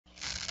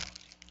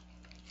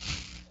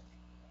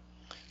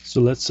So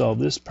let's solve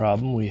this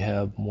problem. We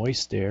have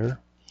moist air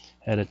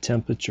at a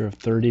temperature of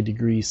 30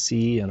 degrees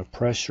C and a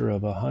pressure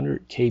of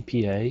 100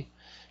 kPa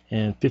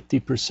and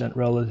 50%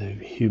 relative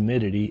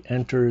humidity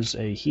enters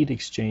a heat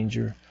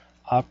exchanger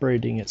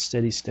operating at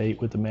steady state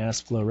with a mass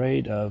flow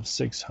rate of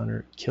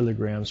 600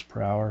 kilograms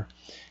per hour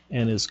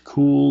and is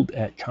cooled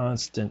at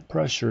constant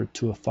pressure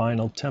to a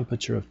final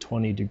temperature of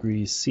 20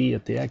 degrees C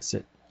at the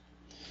exit.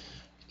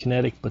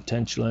 Kinetic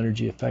potential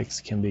energy effects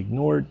can be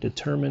ignored.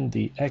 Determine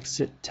the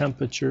exit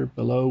temperature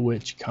below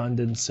which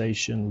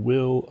condensation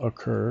will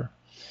occur.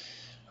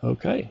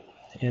 Okay,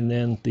 and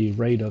then the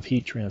rate of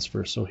heat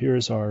transfer. So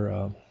here's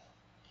our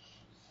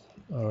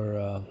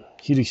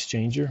heat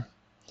exchanger,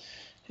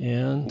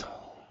 and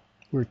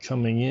we're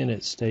coming in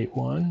at state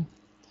 1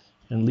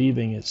 and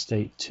leaving at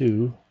state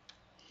 2,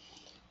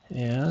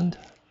 and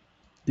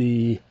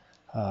the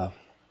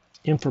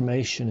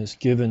information is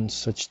given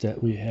such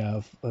that we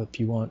have, if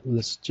you want,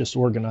 let's just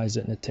organize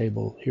it in a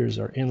table. Here's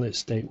our inlet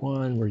state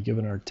 1. We're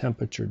given our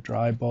temperature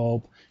dry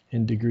bulb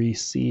in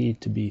degrees C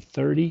to be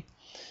 30,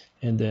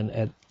 and then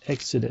at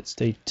exit at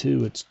state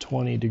 2 it's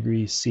 20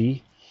 degrees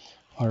C.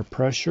 Our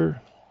pressure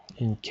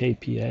in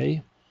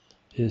kPa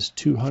is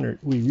 200.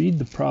 We read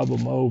the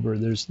problem over.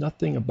 There's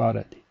nothing about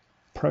a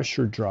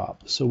pressure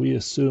drop, so we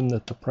assume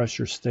that the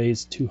pressure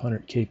stays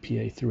 200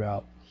 kPa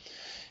throughout.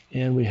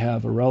 And we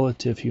have a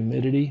relative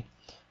humidity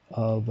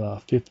of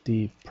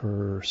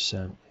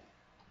 50%.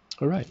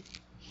 All right,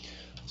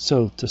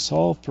 so to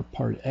solve for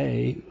part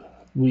A,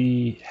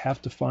 we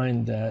have to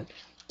find that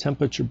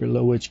temperature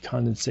below which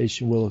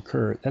condensation will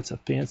occur. That's a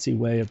fancy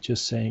way of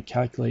just saying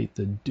calculate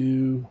the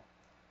dew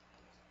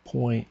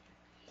point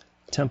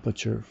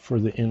temperature for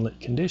the inlet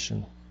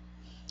condition.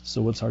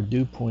 So what's our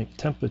dew point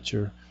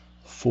temperature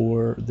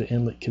for the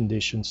inlet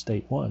condition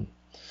state 1?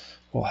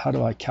 Well, how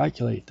do I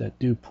calculate that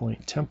dew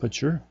point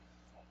temperature?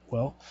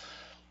 Well,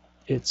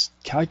 it's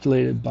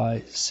calculated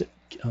by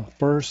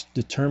first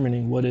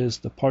determining what is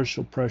the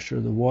partial pressure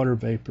of the water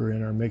vapor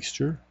in our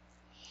mixture,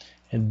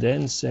 and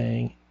then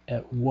saying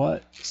at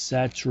what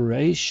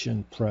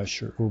saturation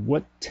pressure or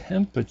what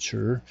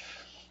temperature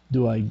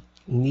do I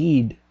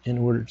need in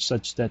order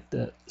such that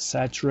the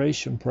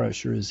saturation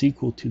pressure is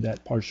equal to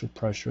that partial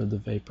pressure of the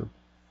vapor.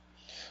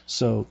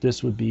 So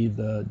this would be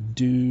the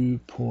dew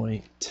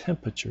point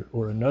temperature,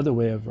 or another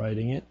way of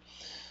writing it,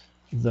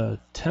 the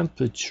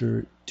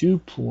temperature dew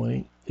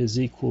point is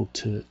equal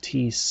to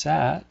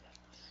Tsat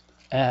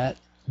at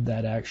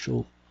that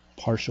actual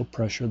partial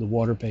pressure of the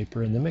water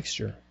vapor in the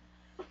mixture.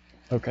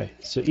 Okay,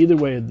 so either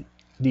way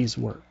these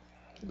work.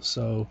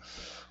 So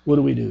what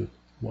do?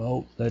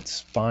 Well, let's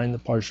find the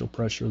partial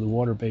pressure of the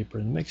water vapor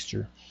in the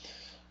mixture.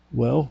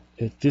 Well,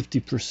 at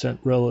 50%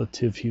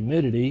 relative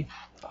humidity,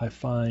 I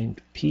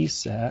find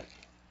Psat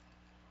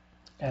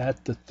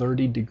at the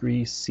 30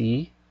 degrees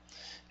C.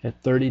 At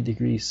 30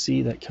 degrees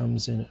C, that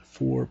comes in at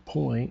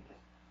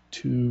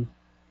 4.246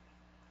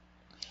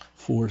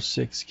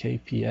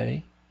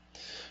 kPa.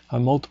 I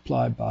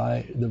multiply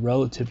by the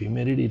relative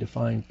humidity to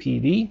find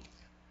PD,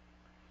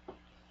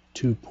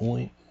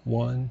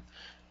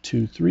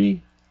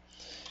 2.123,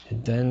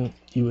 and then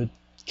you would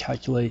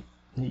calculate,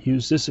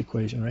 use this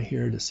equation right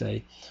here to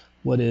say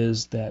what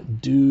is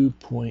that dew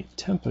point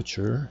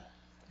temperature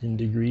in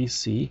degrees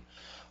C.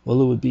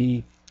 Well, it would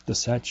be the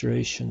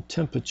saturation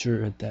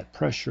temperature at that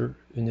pressure,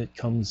 and it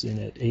comes in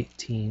at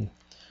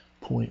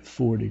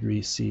 18.4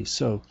 degrees C.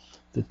 So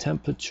the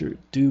temperature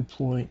dew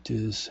point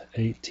is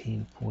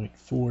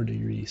 18.4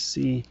 degrees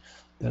C.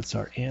 That's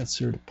our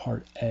answer to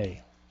part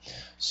A.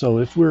 So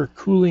if we're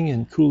cooling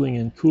and cooling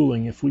and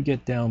cooling, if we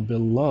get down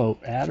below,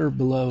 at or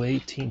below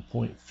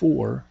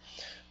 18.4,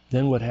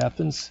 then what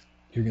happens?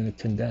 You're going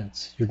to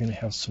condense. You're going to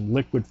have some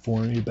liquid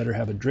form. You better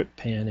have a drip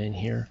pan in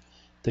here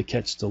to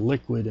catch the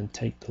liquid and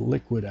take the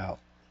liquid out.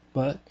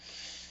 But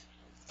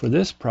for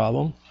this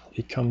problem,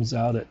 it comes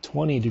out at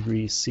 20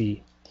 degrees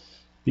C.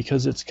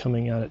 Because it's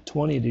coming out at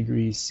 20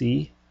 degrees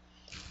C,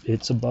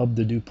 it's above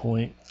the dew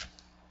point,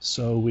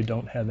 so we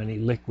don't have any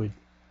liquid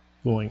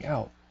going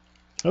out.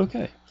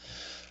 Okay,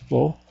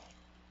 well,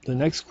 the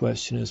next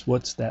question is,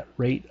 what's that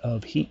rate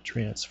of heat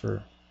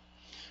transfer?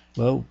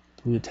 Well,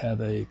 we'd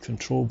have a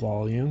control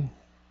volume,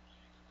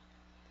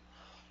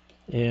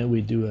 and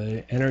we do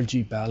an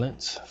energy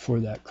balance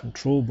for that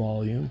control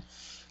volume.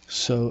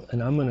 So,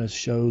 and I'm going to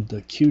show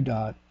the Q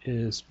dot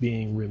is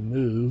being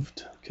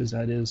removed, because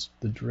that is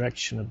the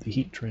direction of the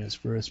heat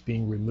transfer. It's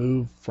being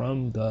removed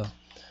from the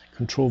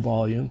control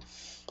volume.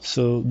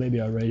 So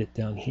maybe I write it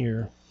down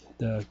here.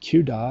 The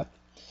Q dot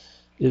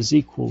is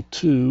equal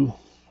to,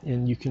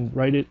 and you can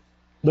write it,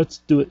 let's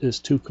do it as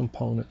two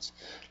components.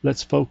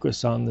 Let's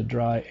focus on the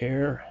dry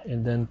air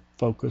and then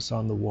focus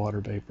on the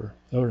water vapor.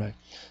 All right,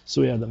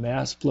 so we have the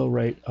mass flow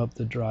rate of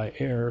the dry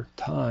air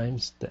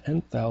times the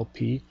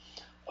enthalpy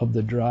of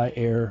the dry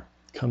air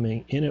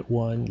coming in at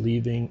 1,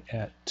 leaving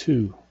at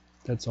 2.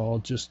 That's all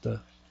just the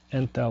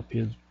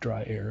enthalpy of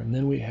dry air. And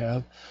then we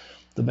have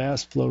the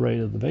mass flow rate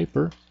of the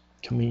vapor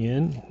coming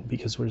in,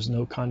 because there's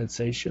no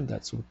condensation,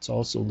 that's what's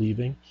also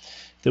leaving.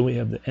 Then we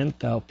have the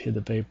enthalpy of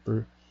the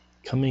vapor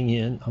coming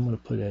in. I'm going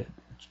to put a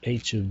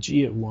h of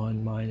g at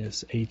 1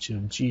 minus h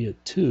of g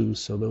at 2,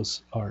 so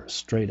those are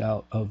straight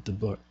out of the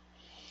book.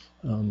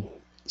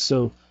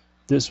 So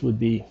this would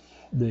be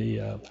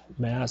the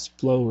mass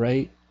flow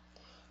rate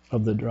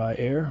of the dry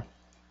air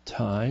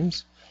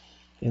times,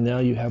 and now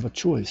you have a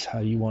choice how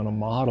you want to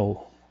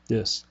model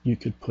this. You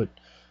could put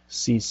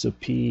C sub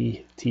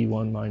P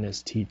T1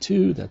 minus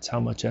T2, that's how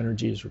much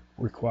energy is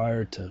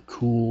required to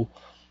cool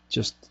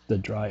just the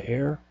dry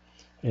air.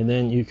 And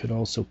then you could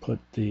also put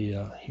the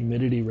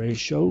humidity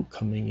ratio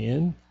coming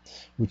in,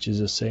 which is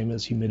the same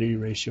as humidity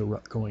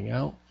ratio going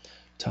out,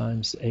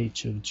 times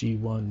H of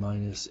G1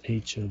 minus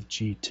H of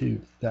G2.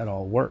 That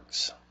all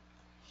works.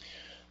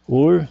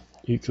 Or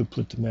you could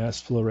put the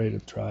mass flow rate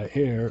of dry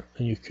air,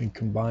 and you can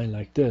combine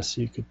like this.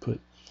 You could put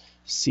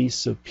C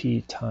sub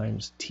P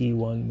times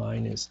T1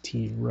 minus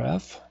T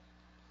ref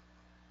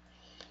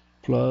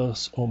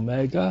plus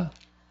omega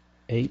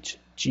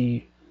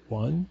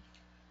HG1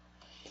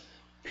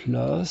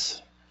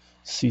 plus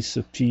C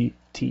sub P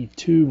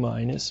T2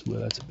 minus, well,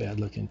 that's a bad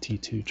looking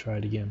T2, try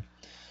it again,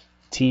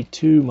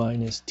 T2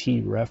 minus T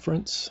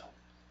reference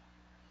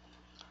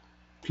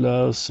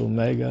plus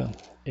omega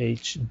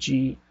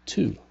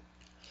HG2.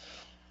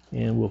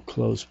 And we'll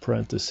close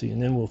parenthesis,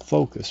 and then we'll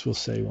focus. We'll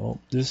say, well,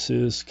 this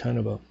is kind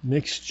of a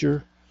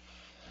mixture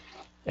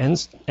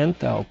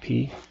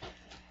enthalpy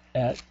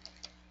at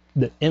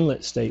the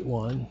inlet state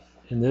 1,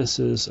 and this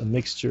is a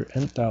mixture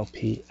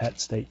enthalpy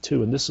at state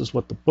 2. And this is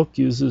what the book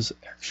uses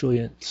actually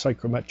in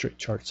psychrometric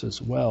charts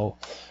as well.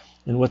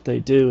 And what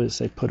they do is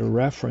they put a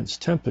reference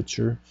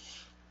temperature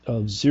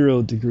of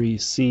 0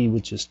 degrees C,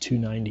 which is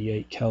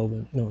 298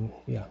 Kelvin. No,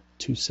 yeah,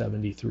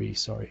 273,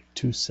 sorry,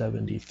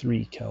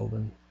 273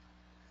 Kelvin.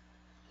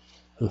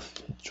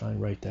 Try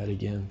and write that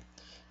again.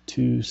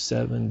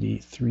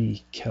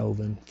 273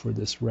 Kelvin for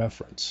this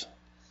reference.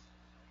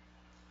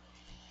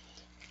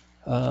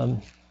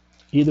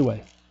 Either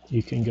way,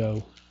 you can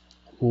go,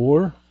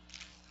 or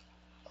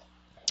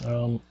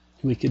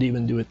we could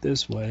even do it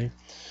this way,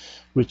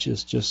 which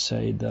is just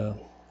say the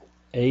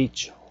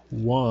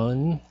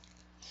H1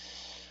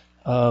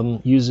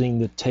 using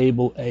the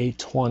table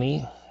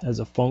A20 as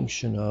a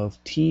function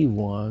of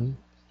T1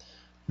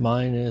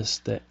 minus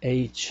the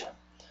H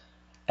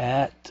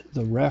at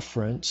the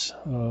reference.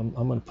 I'm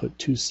going to put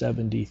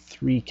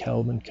 273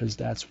 Kelvin because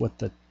that's what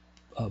the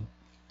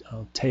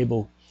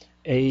table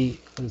A,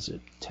 what is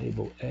it?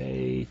 Table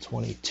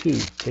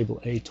A22.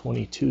 Table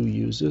A22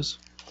 uses.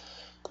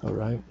 All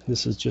right,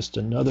 this is just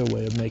another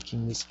way of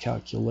making this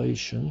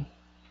calculation.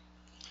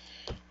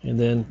 And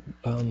then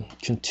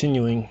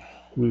continuing,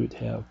 we would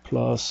have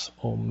plus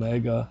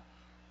omega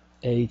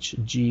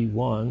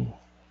HG1.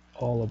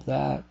 All of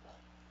that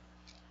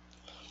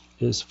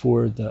is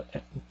for the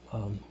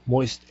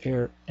moist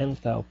air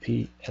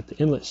enthalpy at the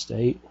inlet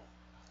state.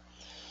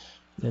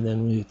 And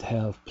then we'd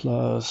have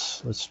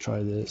plus, let's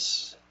try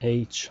this,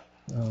 H,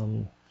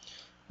 let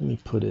me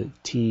put it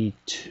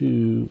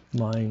T2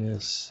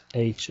 minus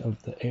H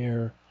of the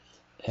air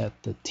at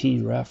the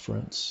T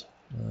reference.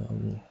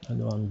 I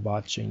know I'm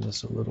botching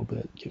this a little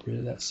bit. Get rid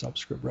of that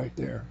subscript right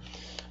there.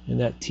 And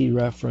that T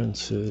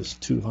reference is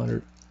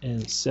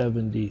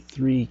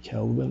 273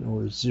 Kelvin,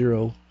 or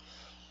 0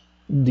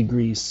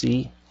 degrees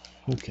C.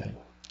 Okay,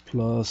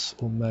 plus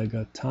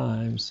omega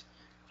times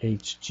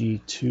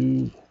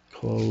Hg2,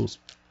 close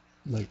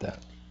like that.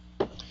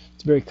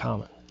 It's very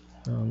common.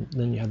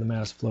 Then you have the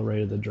mass flow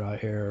rate of the dry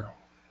air,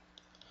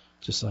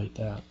 just like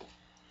that.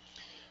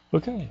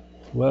 Okay,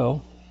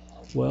 well,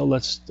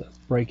 let's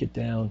break it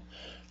down.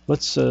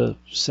 Let's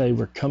say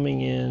we're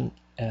coming in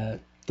at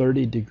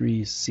 30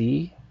 degrees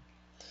C.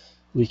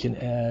 We can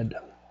add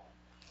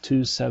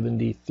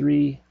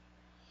 273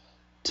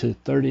 to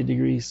 30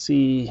 degrees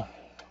C.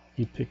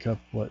 You pick up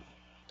what,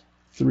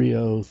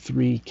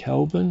 303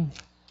 Kelvin,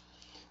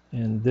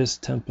 and this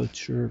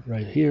temperature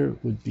right here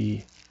would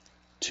be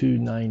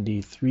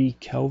 293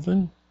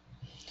 Kelvin.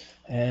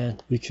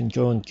 And we can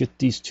go and get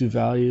these two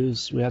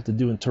values. We have to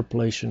do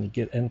interpolation to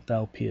get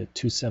enthalpy at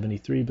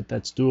 273, but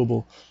that's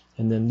doable.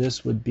 And then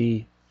this would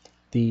be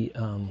the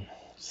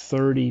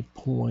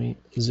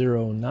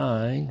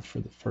 30.09 for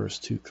the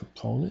first two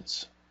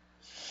components.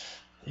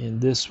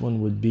 And this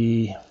one would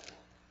be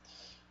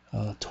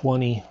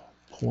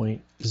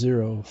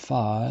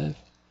 20.05.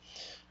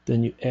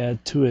 Then you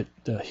add to it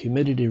the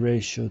humidity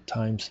ratio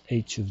times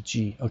H of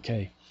G.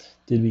 Okay,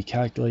 did we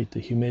calculate the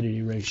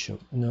humidity ratio?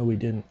 No, we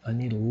didn't. I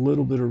need a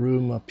little bit of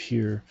room up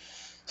here.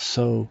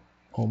 So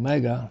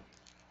omega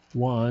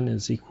 1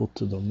 is equal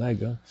to the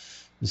omega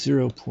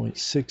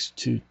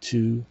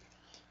 0.622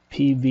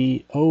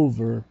 PV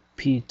over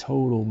P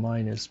total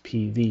minus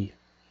PV.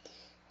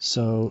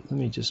 So let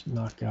me just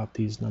knock out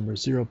these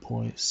numbers.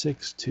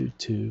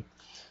 0.622,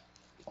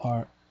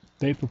 our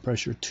vapor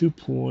pressure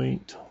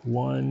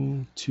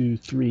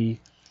 2.123,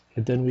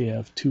 and then we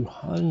have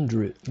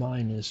 200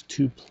 minus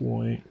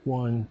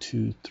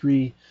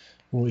 2.123.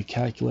 When we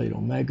calculate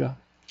omega,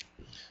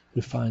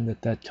 we find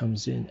that that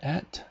comes in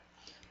at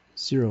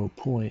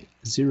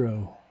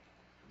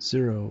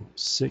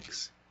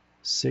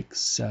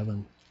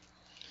 0.00667.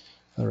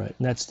 All right,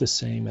 and that's the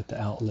same at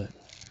the outlet.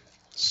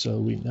 So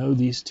we know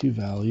these two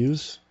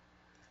values,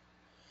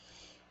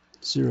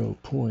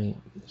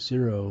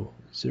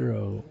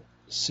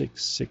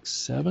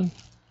 0.00667,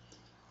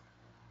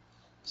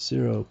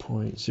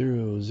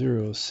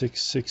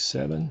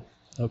 0.00667.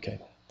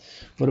 Okay,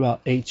 what about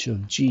H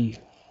of G?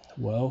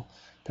 Well,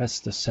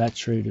 that's the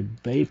saturated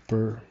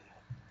vapor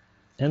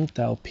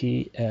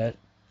enthalpy at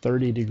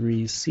 30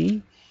 degrees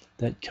C.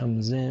 That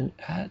comes in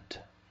at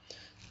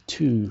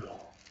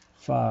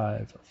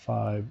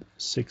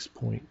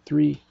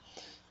 2556.3,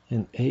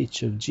 and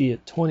H of G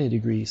at 20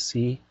 degrees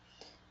C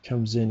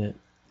comes in at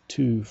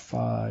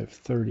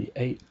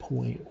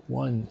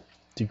 2538.1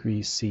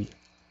 degrees C.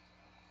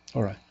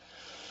 All right.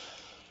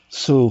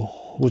 So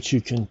what you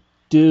can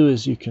do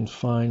is you can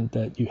find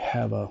that you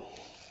have a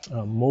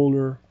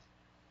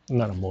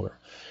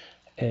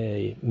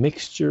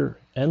mixture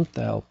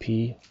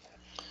enthalpy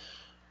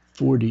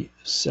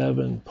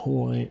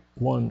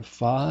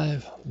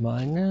 47.15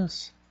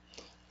 minus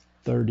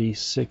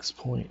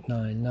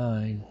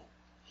 36.99.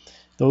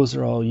 Those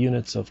are all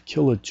units of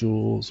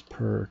kilojoules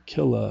per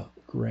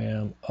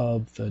kilogram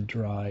of the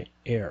dry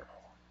air.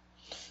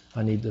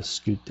 I need to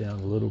scoot down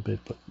a little bit,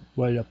 but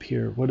right up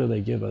here, what do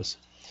they give us?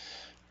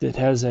 It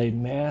has a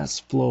mass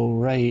flow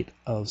rate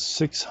of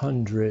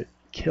 600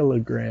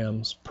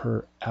 kilograms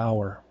per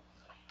hour.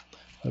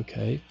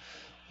 Okay,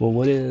 well,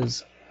 what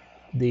is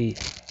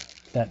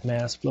that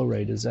mass flow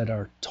rate? Is that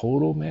our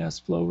total mass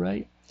flow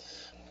rate?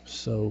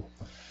 So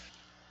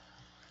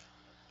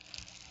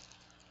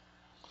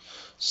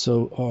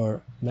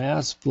our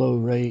mass flow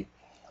rate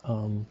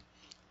of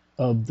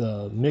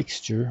the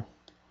mixture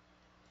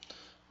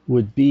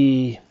would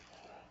be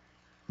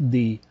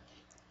the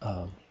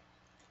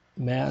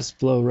mass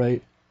flow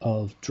rate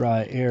of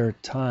dry air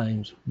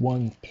times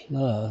 1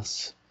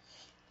 plus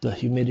the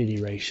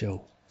humidity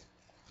ratio.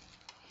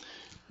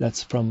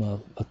 That's from a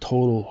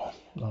total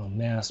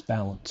mass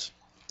balance.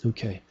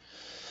 Okay,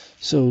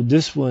 so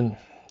this one,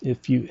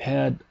 if you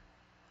had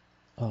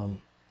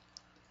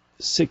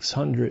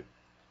 600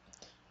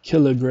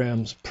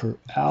 kilograms per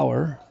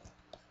hour,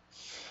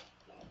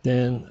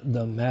 then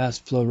the mass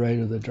flow rate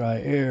of the dry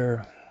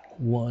air,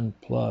 1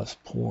 plus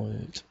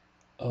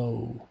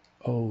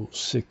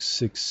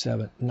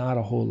 0.00667, not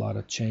a whole lot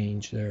of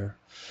change there.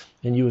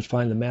 And you would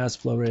find the mass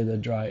flow rate of the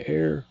dry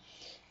air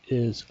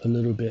is a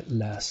little bit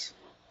less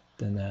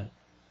than that,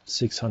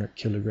 600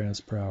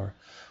 kilograms per hour.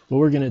 What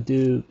we're going to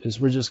do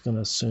is we're just going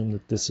to assume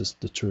that this is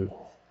the true,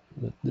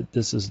 that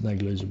this is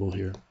negligible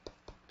here.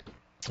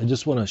 I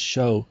just want to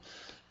show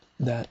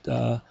that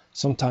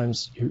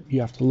sometimes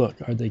you have to look,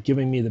 are they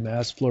giving me the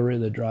mass flow rate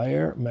of the dry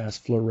air, mass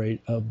flow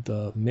rate of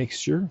the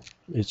mixture,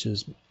 which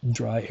is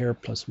dry air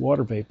plus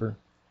water vapor,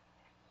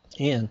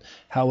 and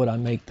how would I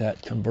make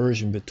that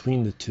conversion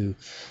between the two?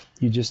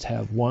 You just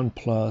have 1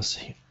 plus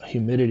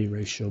humidity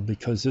ratio,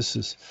 because this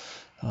is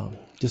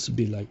this would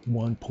be like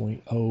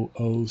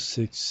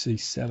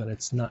 1.00667.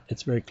 It's not,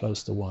 it's very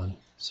close to 1.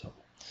 So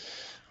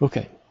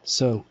okay,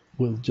 so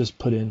we'll just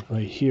put in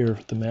right here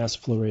the mass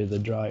flow rate of the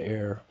dry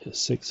air is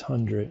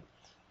 600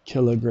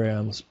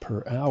 kilograms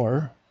per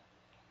hour,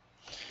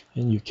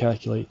 and you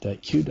calculate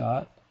that Q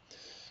dot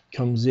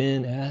comes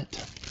in at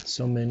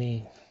so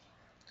many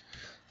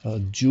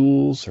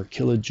joules or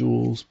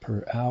kilojoules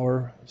per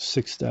hour,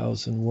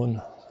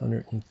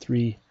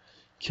 6,103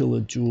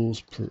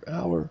 kilojoules per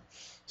hour,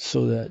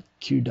 so that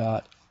Q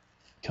dot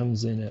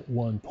comes in at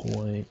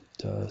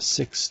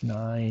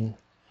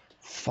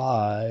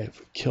 1.695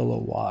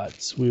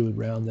 kilowatts. We would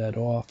round that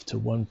off to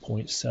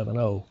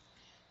 1.70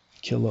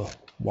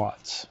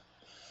 kilowatts.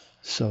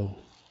 So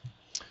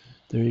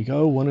there you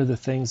go. One of the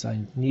things I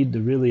need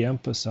to really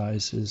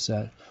emphasize is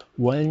that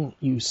when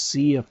you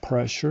see a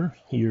pressure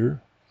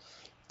here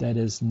that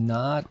is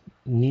not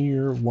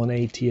near 1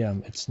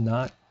 atm, it's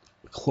not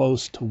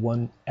close to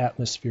 1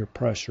 atmosphere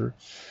pressure,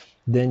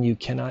 then you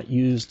cannot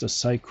use the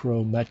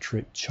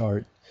psychrometric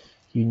chart.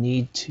 You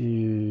need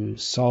to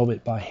solve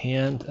it by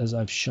hand, as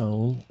I've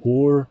shown,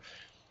 or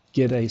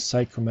get a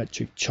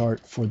psychrometric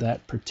chart for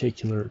that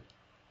particular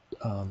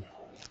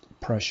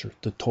pressure,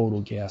 the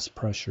total gas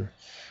pressure,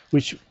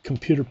 which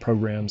computer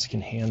programs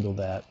can handle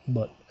that.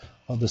 But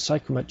the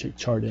psychrometric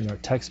chart in our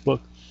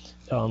textbook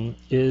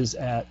is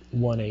at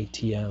 1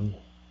 atm.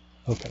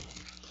 Okay,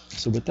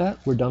 so with that,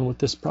 we're done with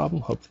this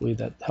problem. Hopefully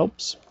that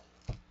helps.